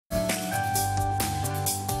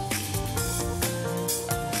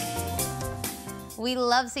We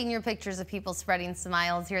love seeing your pictures of people spreading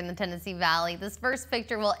smiles here in the Tennessee Valley. This first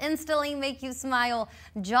picture will instantly make you smile.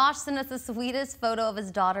 Josh sent us the sweetest photo of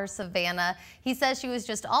his daughter, Savannah. He says she was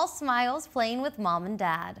just all smiles playing with mom and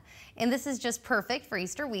dad. And this is just perfect for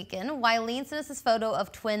Easter weekend. Wileen sent us this photo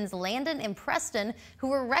of twins Landon and Preston, who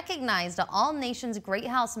were recognized at All Nations Great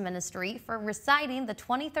House Ministry for reciting the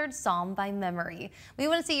 23rd Psalm by memory. We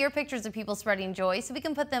want to see your pictures of people spreading joy so we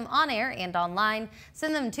can put them on air and online.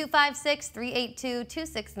 Send them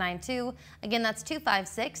 256-382-2692. Again, that's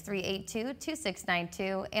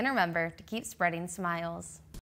 256-382-2692. And remember to keep spreading smiles.